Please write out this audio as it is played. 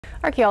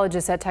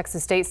Archaeologists at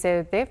Texas State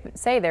say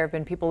there have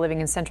been people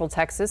living in Central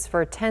Texas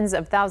for tens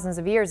of thousands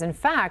of years. In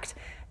fact,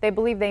 they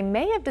believe they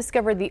may have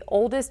discovered the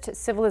oldest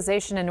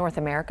civilization in North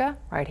America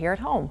right here at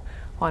home.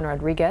 Juan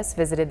Rodriguez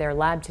visited their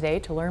lab today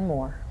to learn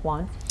more.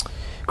 Juan?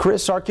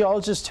 Chris,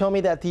 archaeologists tell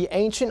me that the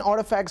ancient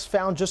artifacts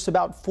found just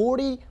about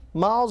 40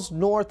 miles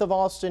north of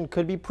Austin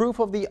could be proof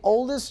of the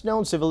oldest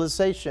known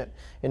civilization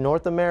in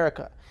North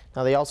America.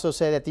 Now, they also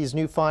say that these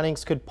new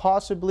findings could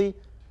possibly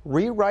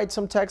rewrite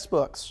some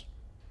textbooks.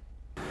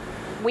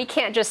 We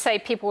can't just say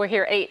people were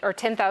here 8,000 or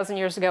 10,000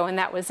 years ago and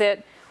that was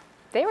it.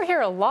 They were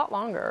here a lot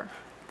longer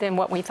than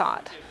what we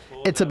thought.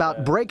 It's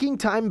about breaking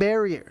time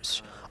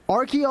barriers.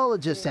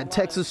 Archaeologists at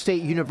Texas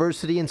State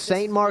University in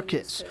St.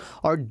 Marcus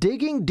are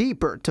digging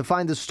deeper to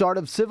find the start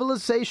of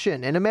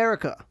civilization in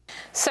America.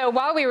 So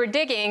while we were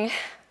digging,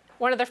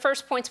 one of the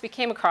first points we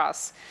came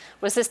across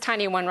was this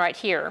tiny one right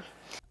here.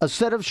 A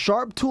set of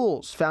sharp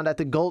tools found at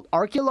the Gold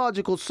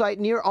Archaeological Site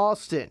near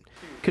Austin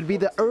could be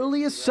the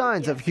earliest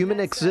signs of human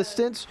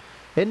existence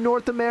in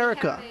North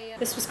America.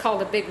 This was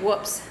called a big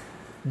whoops.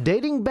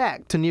 Dating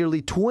back to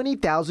nearly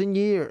 20,000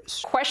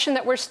 years. The question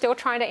that we're still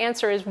trying to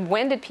answer is,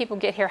 when did people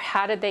get here?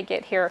 How did they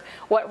get here?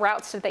 What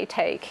routes did they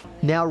take?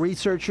 Now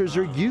researchers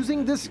are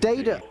using this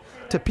data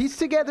to piece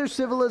together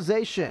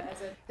civilization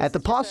at the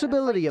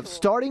possibility of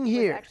starting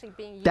here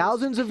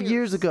thousands of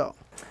years ago.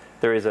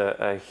 There is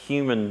a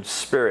human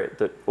spirit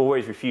that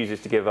always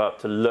refuses to give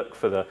up, to look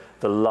for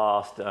the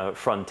last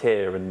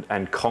frontier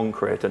and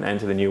conquer it and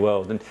enter the new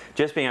world. And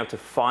just being able to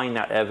find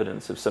that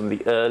evidence of some of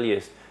the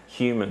earliest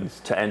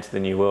humans to enter the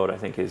new world, I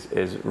think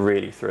is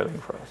really thrilling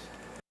for us.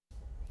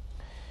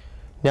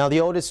 Now, the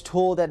oldest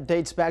tool that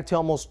dates back to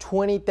almost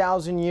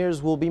 20,000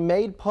 years will be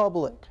made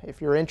public.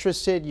 If you're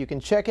interested, you can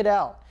check it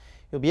out.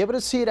 You'll be able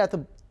to see it at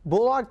the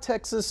Bullock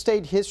Texas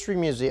State History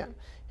Museum.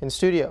 In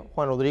studio,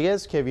 Juan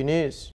Rodriguez, KVUE News.